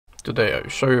Today I will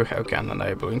show you how you can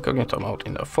enable Incognito Mode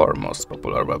in the 4 most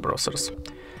popular web browsers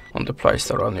on the Play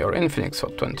Store on your INFINIX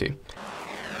Hot 20.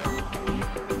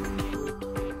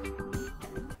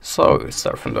 So we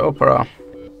start from the Opera.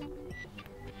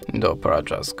 In the Opera,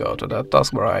 just go to the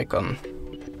taskbar icon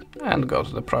and go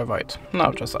to the private.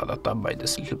 Now just add a tab by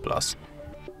this little plus.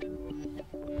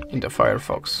 In the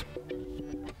Firefox,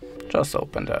 just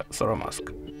open the Zero Mask.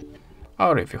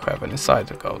 Or if you have any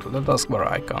site, go to the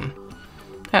taskbar icon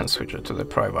and switch it to the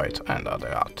private and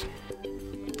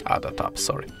add a tab,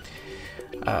 sorry.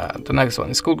 The next one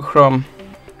is Google Chrome.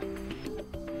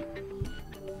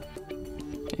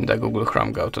 In the Google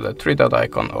Chrome, go to the 3-dot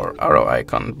icon or arrow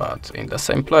icon, but in the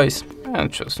same place,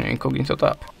 and choose New Incognito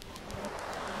tab.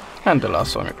 And the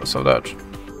last one, Microsoft Edge.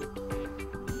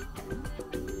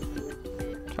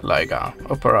 Like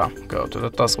Opera, go to the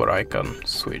taskbar icon,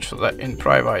 switch to the in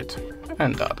private,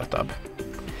 and add a tab.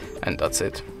 And that's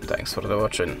it. Thanks for the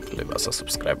watching. Leave us a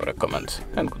subscribe or a comment,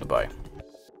 and goodbye.